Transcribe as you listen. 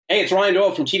Hey, it's Ryan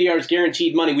Doyle from TDR's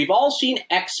Guaranteed Money. We've all seen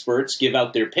experts give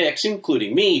out their picks,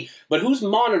 including me, but who's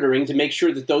monitoring to make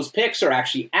sure that those picks are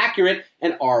actually accurate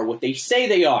and are what they say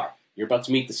they are? You're about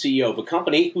to meet the CEO of a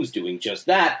company who's doing just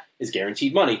that as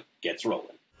Guaranteed Money gets rolling.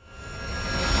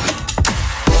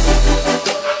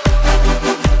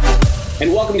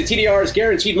 And welcome to TDR's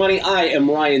Guaranteed Money. I am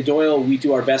Ryan Doyle. We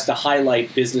do our best to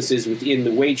highlight businesses within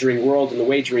the wagering world and the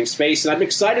wagering space. And I'm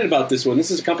excited about this one. This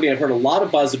is a company I've heard a lot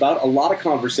of buzz about, a lot of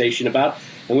conversation about.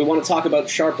 And we want to talk about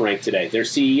SharpRank today. Their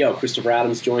CEO, Christopher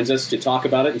Adams, joins us to talk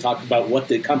about it and talk about what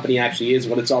the company actually is,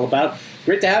 what it's all about.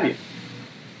 Great to have you.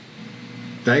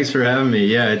 Thanks for having me.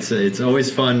 Yeah, it's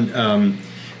always fun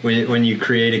when you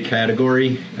create a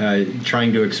category,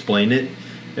 trying to explain it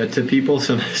to people.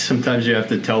 Sometimes you have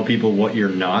to tell people what you're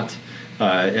not,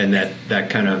 and that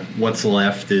kind of what's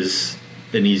left is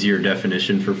an easier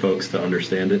definition for folks to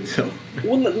understand it. So,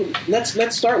 well,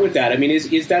 let's start with that. I mean,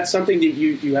 is that something that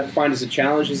you have to find as a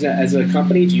challenge as a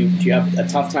company? Do you have a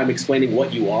tough time explaining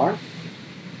what you are?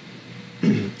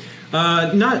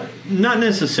 Not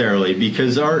necessarily,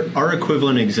 because our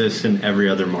equivalent exists in every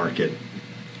other market.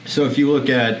 So if you look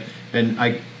at, and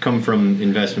I come from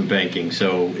investment banking,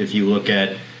 so if you look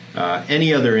at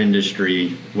any other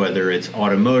industry, whether it's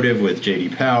automotive with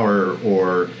J.D. Power,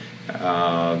 or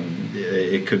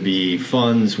it could be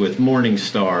funds with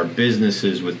Morningstar,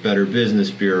 businesses with Better Business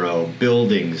Bureau,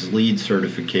 buildings, LEED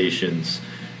certifications,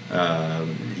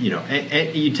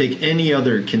 you take any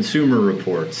other consumer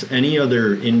reports, any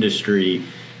other industry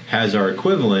has our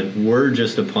equivalent. We're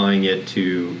just applying it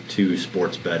to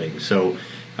sports betting. So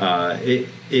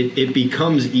it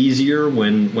becomes easier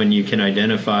when you can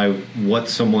identify what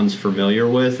someone's familiar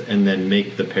with and then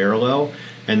make the parallel,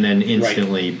 and then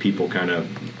instantly people kind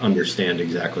of understand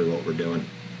exactly what we're doing.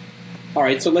 All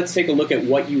right, so let's take a look at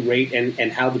what you rate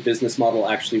and how the business model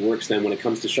actually works then when it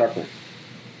comes to SharpRank.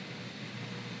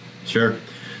 Sure.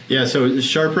 Yeah, so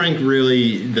SharpRank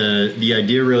really, the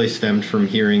idea really stemmed from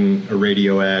hearing a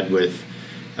radio ad with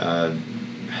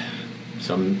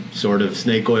some sort of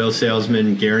snake oil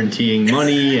salesman guaranteeing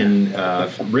money and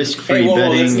risk-free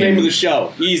betting. That's the name of the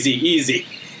show. Easy.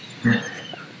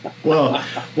 Well,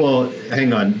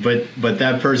 hang on. But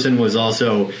that person was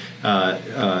also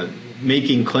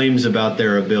making claims about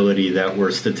their ability that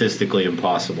were statistically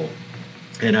impossible.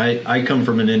 And I come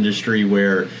from an industry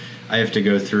where I have to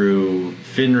go through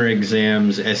FINRA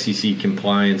exams, SEC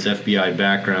compliance, FBI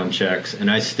background checks, and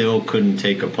I still couldn't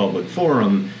take a public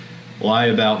forum, lie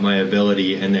about my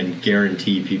ability, and then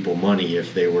guarantee people money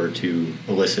if they were to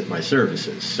elicit my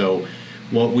services. So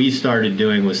what we started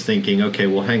doing was thinking, okay,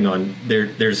 well, hang on,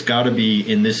 there's got to be,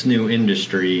 in this new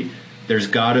industry, there's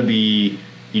got to be,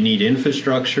 you need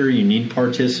infrastructure, you need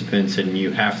participants, and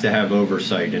you have to have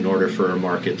oversight in order for a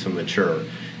market to mature.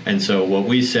 And so what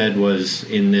we said was,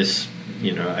 in this,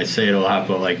 I say it a lot,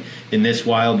 but like in this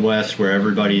Wild West where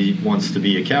everybody wants to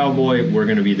be a cowboy, we're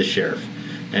going to be the sheriff.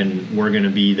 And we're going to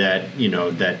be that,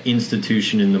 that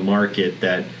institution in the market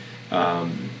that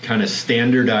kind of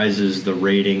standardizes the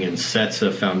rating and sets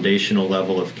a foundational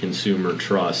level of consumer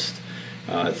trust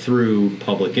through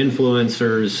public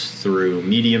influencers, through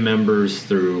media members,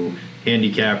 through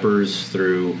handicappers,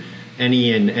 through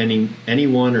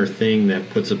anyone or thing that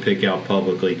puts a pick out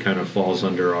publicly kind of falls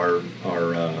under our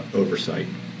oversight.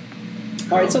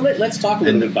 All right, so let's talk a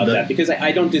little bit about that, because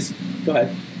I don't just go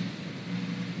ahead.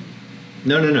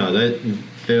 No.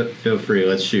 Feel free.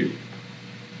 Let's shoot.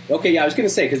 Okay, yeah, I was going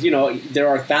to say, because, there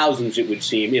are thousands, it would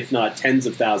seem, if not tens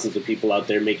of thousands of people out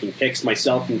there making picks,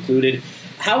 myself included.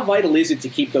 How vital is it to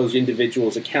keep those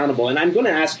individuals accountable? And I'm going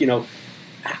to ask,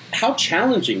 how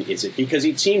challenging is it? Because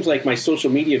it seems like my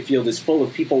social media field is full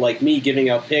of people like me giving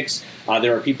out picks.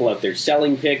 There are people out there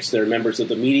selling picks. There are members of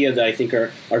the media that I think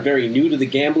are very new to the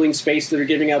gambling space that are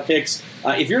giving out picks.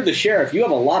 If you're the sheriff, you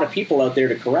have a lot of people out there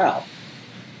to corral.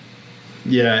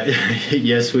 Yeah,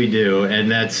 yes, we do. And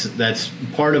that's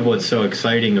part of what's so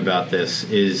exciting about this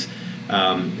is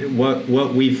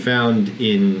what we've found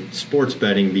in sports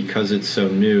betting, because it's so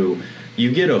new.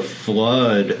 You get a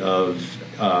flood of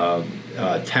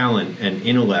talent and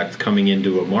intellect coming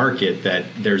into a market that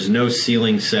there's no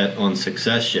ceiling set on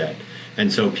success yet.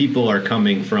 And so people are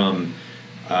coming from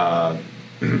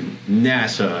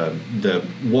NASA, the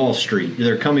Wall Street.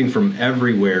 They're coming from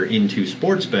everywhere into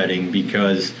sports betting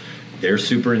because they're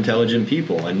super intelligent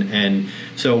people. And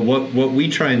so what we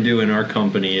try and do in our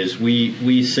company is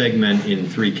we segment in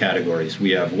three categories.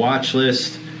 We have watch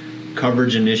list,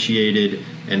 coverage initiated,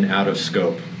 and out of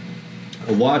scope.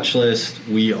 A watch list,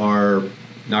 we are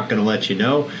not going to let you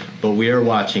know, but we are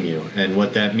watching you. And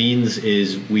what that means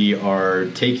is we are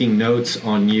taking notes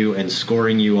on you and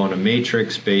scoring you on a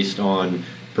matrix based on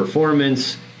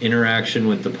performance, interaction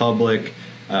with the public.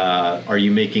 Are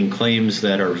you making claims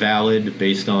that are valid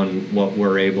based on what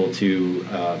we're able to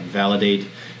validate,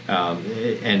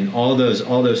 and all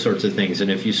those sorts of things?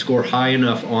 And if you score high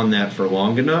enough on that for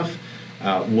long enough,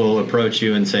 we'll approach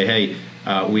you and say, hey,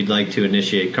 we'd like to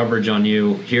initiate coverage on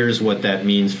you. Here's what that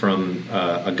means from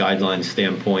a guideline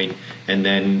standpoint, and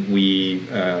then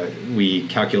we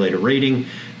calculate a rating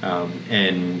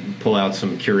and pull out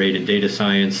some curated data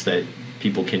science that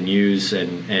people can use,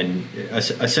 and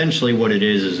essentially what it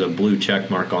is a blue check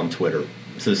mark on Twitter.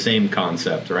 It's the same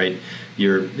concept, right?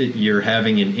 You're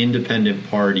having an independent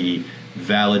party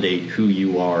validate who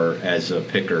you are as a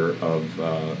picker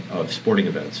of sporting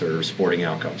events or sporting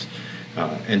outcomes.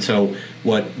 And so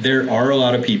there are a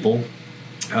lot of people.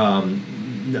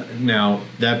 Now,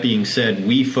 that being said,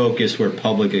 we focus where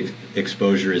public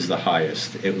exposure is the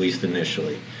highest, at least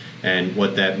initially. And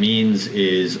what that means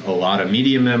is a lot of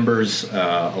media members,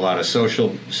 a lot of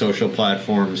social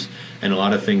platforms, and a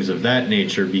lot of things of that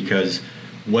nature, because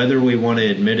whether we want to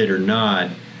admit it or not,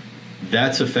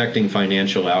 that's affecting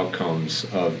financial outcomes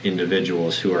of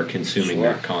individuals who are consuming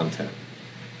that content.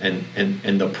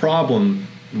 And the problem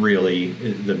really,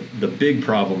 the big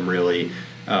problem really,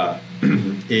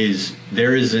 is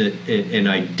there is an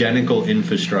identical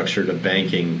infrastructure to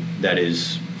banking that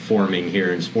is forming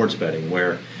here in sports betting,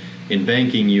 where in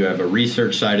banking you have a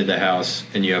research side of the house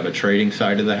and you have a trading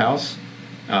side of the house,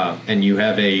 and you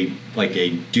have a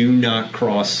do not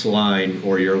cross line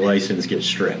or your license gets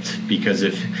stripped. Because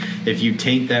if you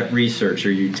taint that research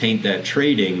or you taint that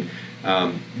trading,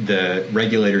 the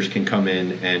regulators can come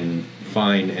in and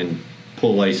fine and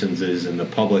pull licenses, and the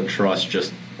public trust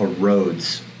just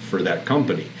erodes for that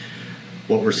company.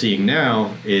 What we're seeing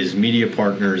now is media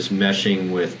partners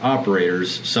meshing with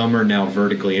operators. Some are now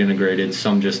vertically integrated,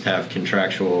 some just have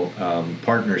contractual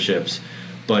partnerships.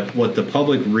 But what the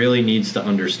public really needs to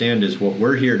understand is what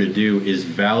we're here to do is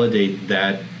validate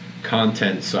that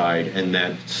content side and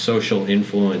that social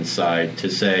influence side to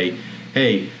say,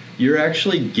 hey, you're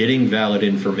actually getting valid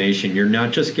information. You're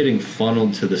not just getting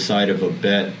funneled to the side of a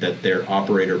bet that their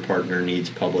operator partner needs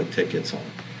public tickets on.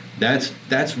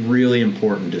 That's really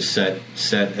important to set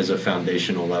as a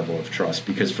foundational level of trust,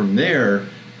 because from there,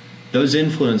 those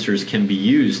influencers can be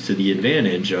used to the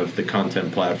advantage of the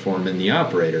content platform and the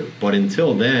operator. But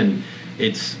until then,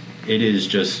 it's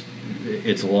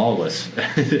lawless.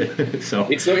 So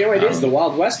it is the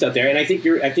Wild West out there, and I think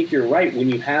you're right. When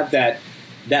you have that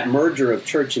merger of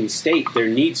church and state, there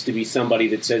needs to be somebody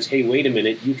that says, hey, wait a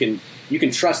minute, you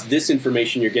can trust this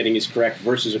information you're getting is correct,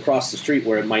 versus across the street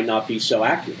where it might not be so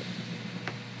accurate.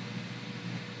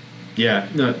 Yeah,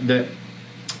 no,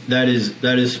 that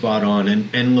is spot on.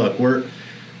 And look,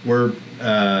 we're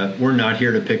not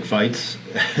here to pick fights.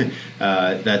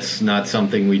 That's not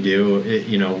something we do.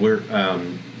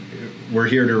 We're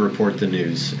here to report the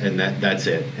news, and that's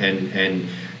it. And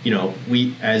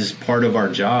we, as part of our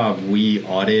job, we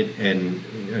audit, and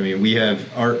I mean, we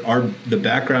have the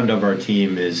background of our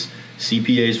team is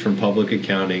CPAs from public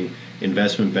accounting,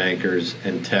 investment bankers,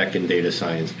 and tech and data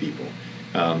science people.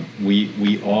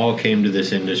 We all came to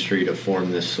this industry to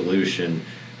form this solution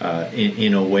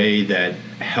in a way that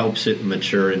helps it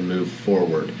mature and move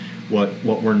forward. What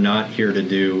we're not here to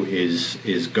do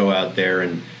is go out there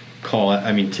and call it.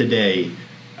 I mean, today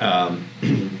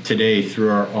through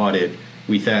our audit,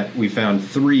 we found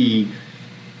three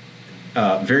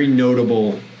very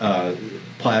notable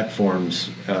platforms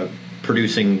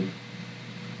producing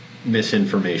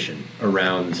misinformation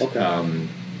around. Okay.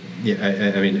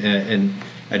 And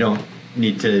I don't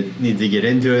need to get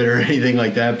into it or anything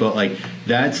like that, but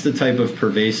that's the type of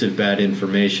pervasive bad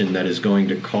information that is going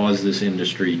to cause this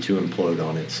industry to implode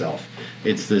on itself.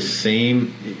 It's the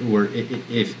same.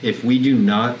 If we do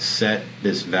not set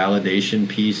this validation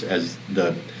piece as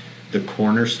the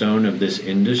cornerstone of this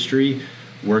industry,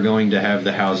 we're going to have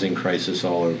the housing crisis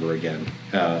all over again.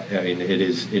 It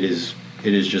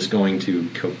is just going to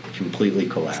completely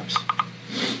collapse.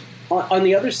 On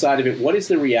the other side of it, what is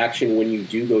the reaction when you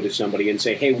do go to somebody and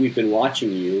say, hey, we've been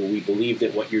watching you. We believe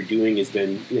that what you're doing has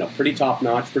been pretty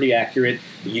top-notch, pretty accurate.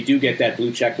 You do get that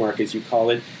blue check mark, as you call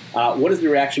it. What has the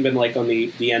reaction been like on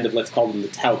the end of, let's call them the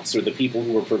touts, or the people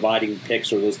who are providing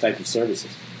picks or those type of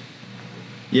services?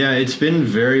 Yeah, it's been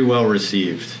very well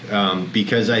received,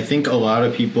 because I think a lot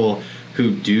of people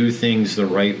who do things the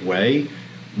right way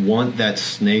want that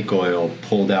snake oil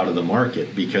pulled out of the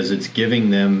market, because it's giving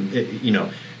them,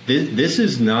 this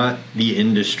is not the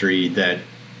industry that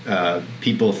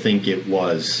people think it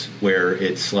was, where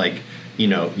it's like,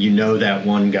 that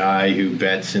one guy who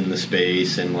bets in the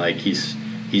space and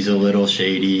he's a little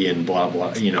shady and blah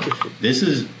blah. This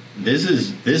this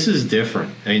is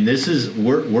different. I mean,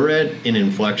 we're at an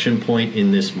inflection point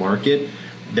in this market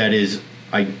that is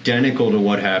identical to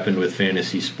what happened with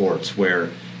fantasy sports, where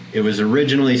it was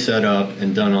originally set up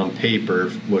and done on paper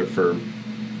for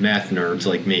math nerds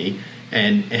like me.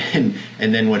 And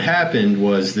then what happened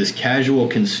was this casual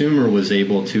consumer was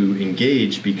able to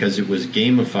engage because it was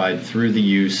gamified through the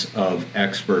use of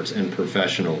experts and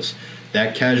professionals.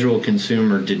 That casual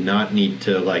consumer did not need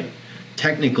to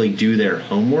technically do their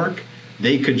homework.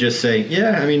 They could just say,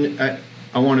 yeah, I mean,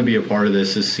 I want to be a part of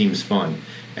this. This seems fun.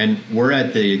 And we're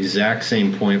at the exact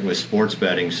same point with sports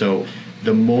betting. So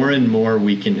the more and more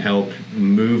we can help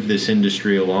move this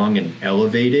industry along and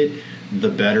elevate it, the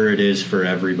better it is for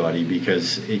everybody,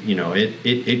 because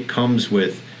it comes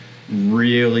with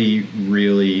really,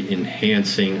 really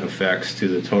enhancing effects to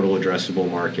the total addressable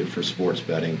market for sports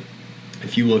betting.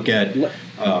 If you look at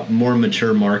more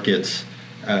mature markets,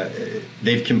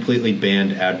 they've completely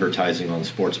banned advertising on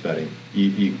sports betting.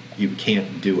 You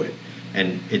can't do it.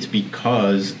 And it's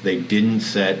because they didn't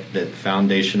set that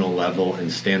foundational level and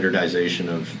standardization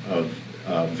of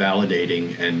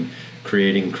validating and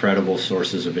creating credible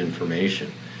sources of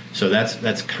information. So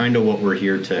that's kind of what we're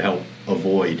here to help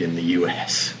avoid in the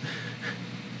U.S.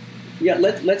 Yeah,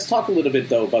 let's talk a little bit,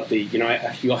 though, about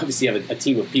you obviously have a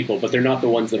team of people, but they're not the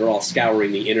ones that are all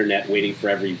scouring the internet waiting for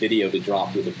every video to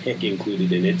drop with a pick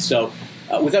included in it. So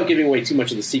without giving away too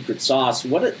much of the secret sauce,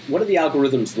 what do the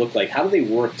algorithms look like? How do they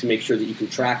work to make sure that you can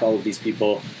track all of these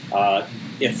people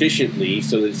efficiently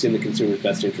so that it's in the consumer's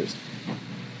best interest?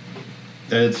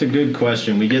 It's a good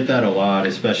question. We get that a lot,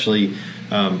 especially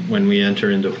when we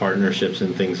enter into partnerships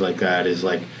and things like that, is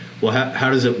like, well, how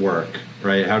does it work,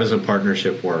 right? How does a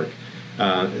partnership work?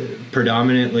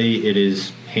 Predominantly, it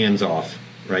is hands-off,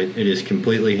 right? It is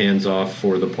completely hands-off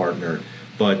for the partner.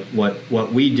 But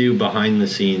what we do behind the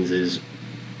scenes is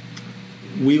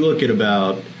we look at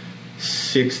about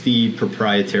 60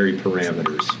 proprietary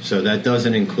parameters. So that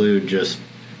doesn't include just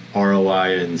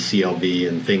ROI and CLV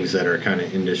and things that are kind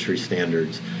of industry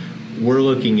standards. We're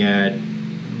looking at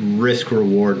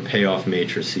risk-reward payoff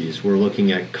matrices. We're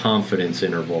looking at confidence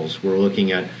intervals. We're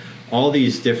looking at all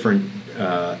these different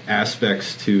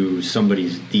aspects to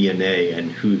somebody's DNA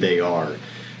and who they are.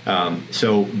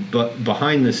 But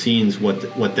behind the scenes,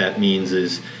 what that means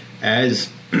is as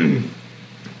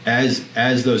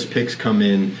those picks come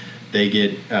in, they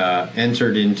get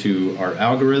entered into our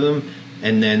algorithm,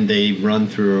 and then they run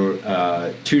through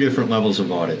two different levels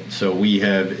of audit. So we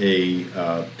have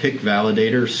a pick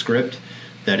validator script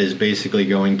that is basically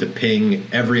going to ping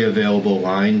every available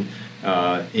line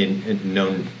in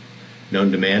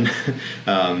known demand,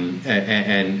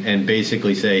 and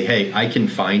basically say, hey, I can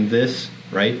find this,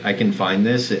 right? I can find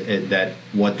this, that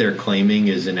what they're claiming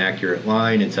is an accurate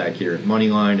line, it's accurate money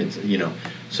line, it's,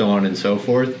 so on and so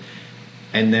forth.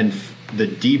 And then the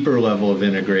deeper level of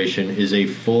integration is a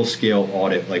full-scale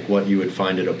audit like what you would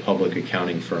find at a public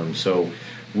accounting firm. So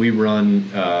we run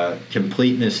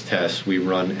completeness tests, we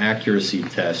run accuracy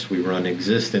tests, we run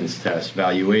existence tests,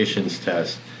 valuations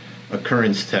tests,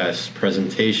 occurrence tests,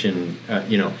 presentation,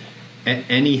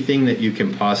 anything that you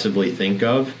can possibly think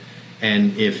of.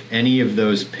 And if any of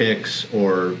those picks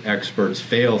or experts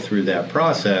fail through that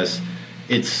process,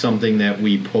 it's something that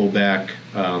we pull back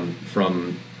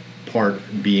from part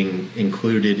being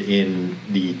included in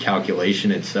the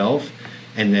calculation itself,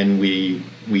 and then we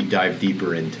dive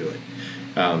deeper into it.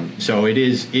 So it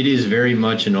is very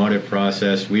much an audit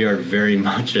process. We are very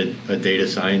much a data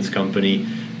science company,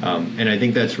 and I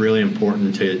think that's really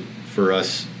important for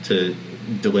us to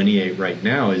delineate right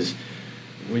now. Is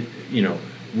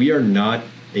we are not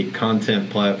a content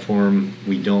platform.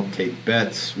 We don't take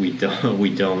bets. We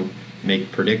don't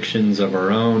make predictions of our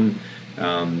own.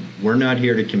 We're not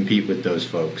here to compete with those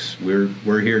folks.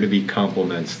 We're here to be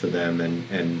complements to them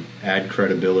and add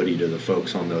credibility to the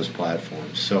folks on those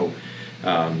platforms. So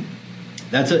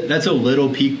that's a little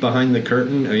peek behind the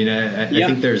curtain. I mean, I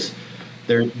think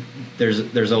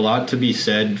there's a lot to be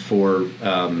said for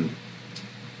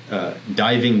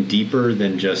diving deeper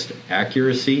than just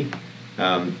accuracy.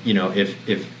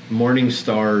 If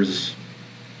Morningstar's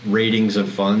ratings of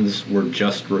funds were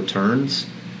just returns,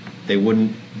 they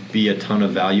wouldn't be a ton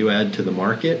of value add to the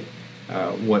market.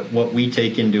 What we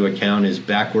take into account is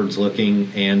backwards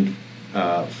looking and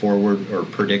forward or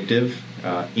predictive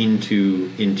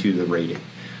into the rating.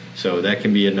 So that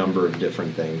can be a number of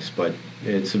different things, but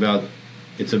it's about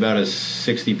a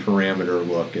 60 parameter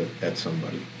look at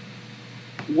somebody.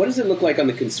 What does it look like on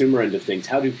the consumer end of things?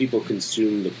 How do people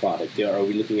consume the product? Are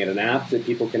we looking at an app that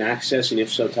people can access? And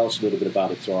if so, tell us a little bit about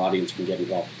it so our audience can get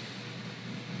involved.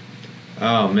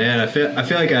 Oh man, I feel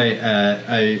like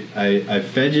I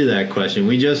fed you that question.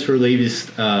 We just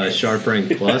released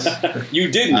SharpRank Plus.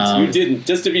 You didn't.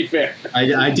 Just to be fair,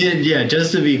 I did. Yeah,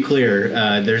 just to be clear,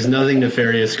 there's nothing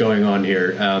nefarious going on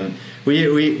here.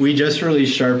 We just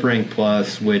released SharpRank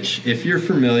Plus, which, if you're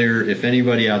familiar, if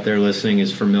anybody out there listening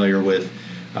is familiar with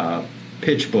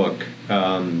PitchBook,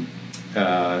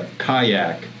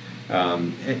 Kayak.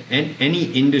 Any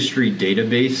industry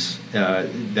database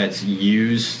that's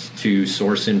used to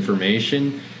source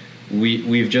information,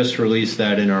 we've just released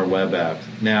that in our web app.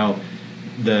 Now,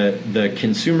 the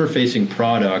consumer-facing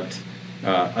product,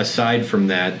 aside from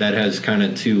that has kind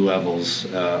of two levels: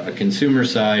 a consumer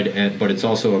side, but it's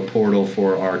also a portal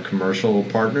for our commercial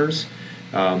partners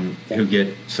who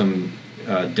get some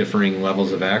differing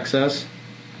levels of access.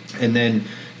 And then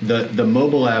the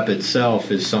mobile app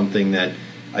itself is something that,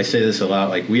 I say this a lot,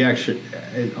 like we actually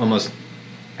almost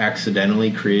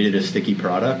accidentally created a sticky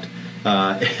product.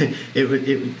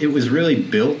 It was really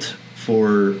built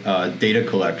for data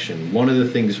collection. One of the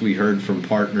things we heard from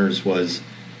partners was,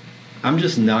 I'm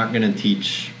just not going to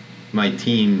teach my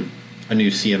team a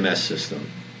new CMS system.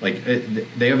 Like,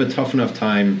 they have a tough enough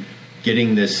time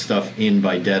getting this stuff in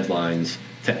by deadlines.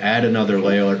 To add another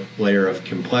layer of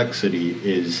complexity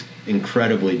is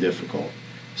incredibly difficult.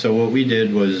 So what we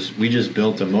did was we just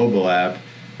built a mobile app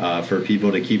for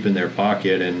people to keep in their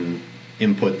pocket and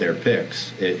input their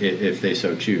picks if they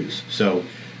so choose. So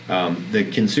the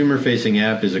consumer-facing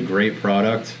app is a great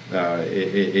product.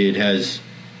 It has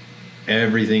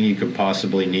everything you could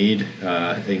possibly need,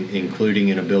 including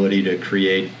an ability to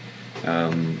create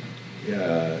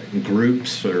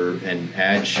groups and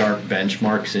add sharp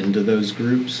benchmarks into those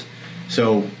groups.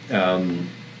 So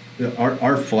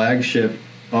our flagship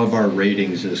of our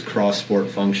ratings is cross-sport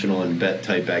functional and bet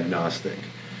type agnostic.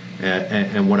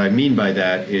 And what I mean by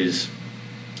that is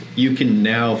you can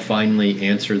now finally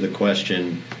answer the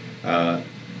question,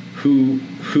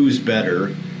 who's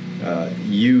better,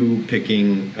 you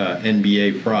picking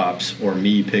NBA props or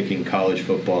me picking college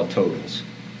football totals,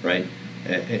 right?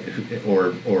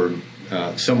 Or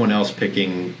someone else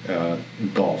picking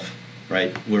golf,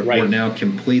 right? We're now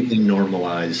completely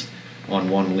normalized on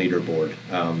one leaderboard.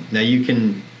 Now you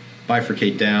can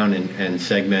bifurcate down and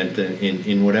segment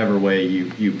in whatever way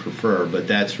you prefer, but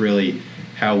that's really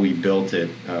how we built it,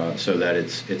 so that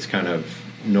it's kind of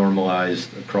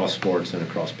normalized across sports and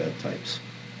across bet types.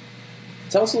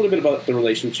 Tell us a little bit about the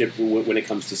relationship when it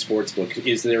comes to sportsbook.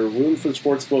 Is there room for the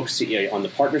sportsbooks on the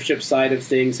partnership side of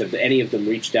things? Have any of them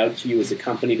reached out to you as a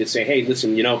company to say, hey,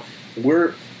 listen,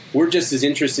 we're just as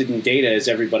interested in data as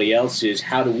everybody else is.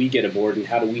 How do we get aboard and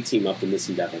how do we team up in this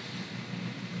endeavor?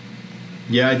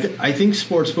 Yeah, I think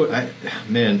sportsbook,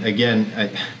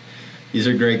 these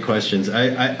are great questions.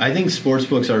 I think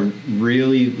sportsbooks are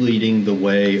really leading the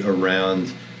way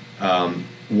around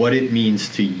what it means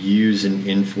to use an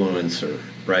influencer,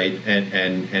 right?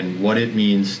 And what it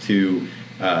means to,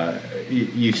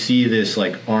 you see this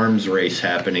like arms race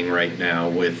happening right now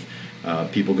with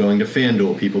people going to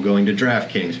FanDuel, people going to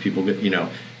DraftKings,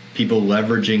 people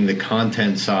leveraging the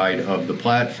content side of the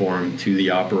platform to the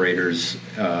operator's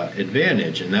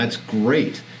advantage. And that's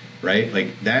great, right?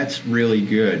 Like, that's really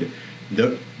good.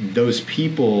 Those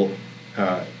people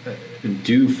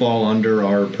do fall under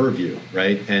our purview,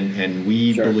 right? And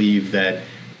we Sure. believe that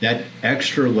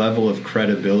extra level of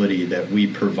credibility that we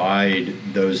provide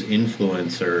those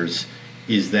influencers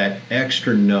is that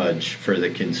extra nudge for the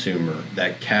consumer,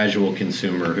 that casual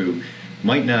consumer who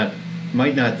might not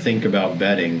think about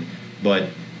betting, but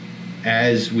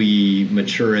as we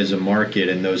mature as a market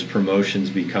and those promotions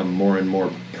become more and more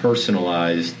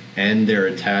personalized and they're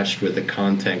attached with a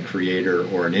content creator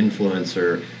or an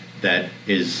influencer that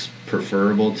is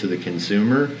preferable to the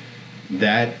consumer,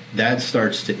 that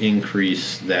starts to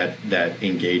increase that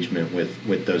engagement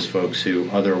with those folks who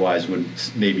otherwise would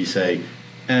maybe say,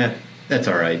 that's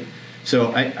all right.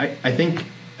 So I think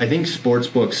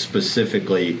sportsbooks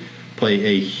specifically play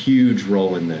a huge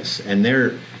role in this, and they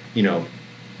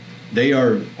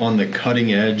are on the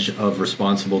cutting edge of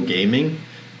responsible gaming,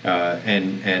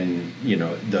 and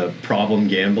the problem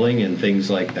gambling and things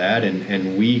like that,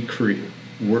 and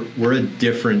we're a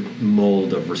different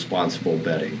mold of responsible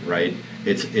betting, right?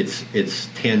 It's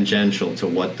tangential to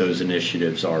what those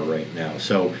initiatives are right now.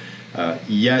 So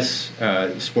yes,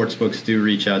 sportsbooks do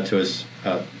reach out to us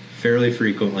fairly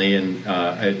frequently, and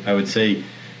I would say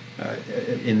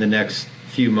in the next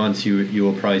few months you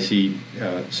will probably see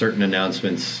certain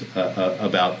announcements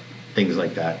about things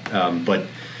like that. But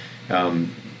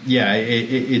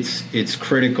it's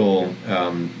critical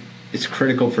it's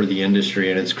critical for the industry,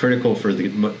 and it's critical for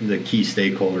the key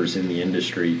stakeholders in the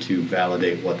industry to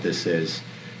validate what this is,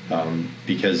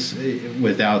 because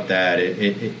without that,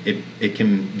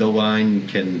 the line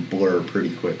can blur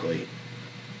pretty quickly.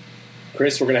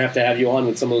 Chris, we're going to have you on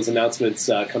when some of those announcements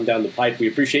come down the pipe. We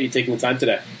appreciate you taking the time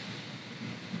today.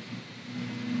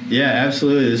 Yeah,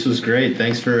 absolutely. This was great.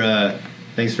 Thanks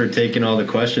for taking all the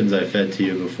questions I fed to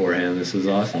you beforehand. This was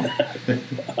awesome.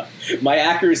 My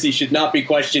accuracy should not be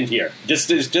questioned here. Just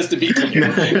to be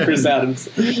clear, Chris Adams,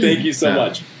 thank you so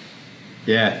much.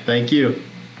 Yeah, thank you.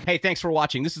 Hey, thanks for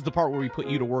watching. This is the part where we put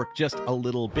you to work just a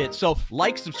little bit. So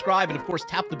like, subscribe, and of course,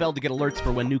 tap the bell to get alerts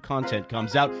for when new content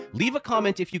comes out. Leave a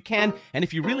comment if you can, and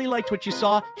if you really liked what you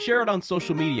saw, share it on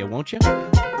social media, won't you?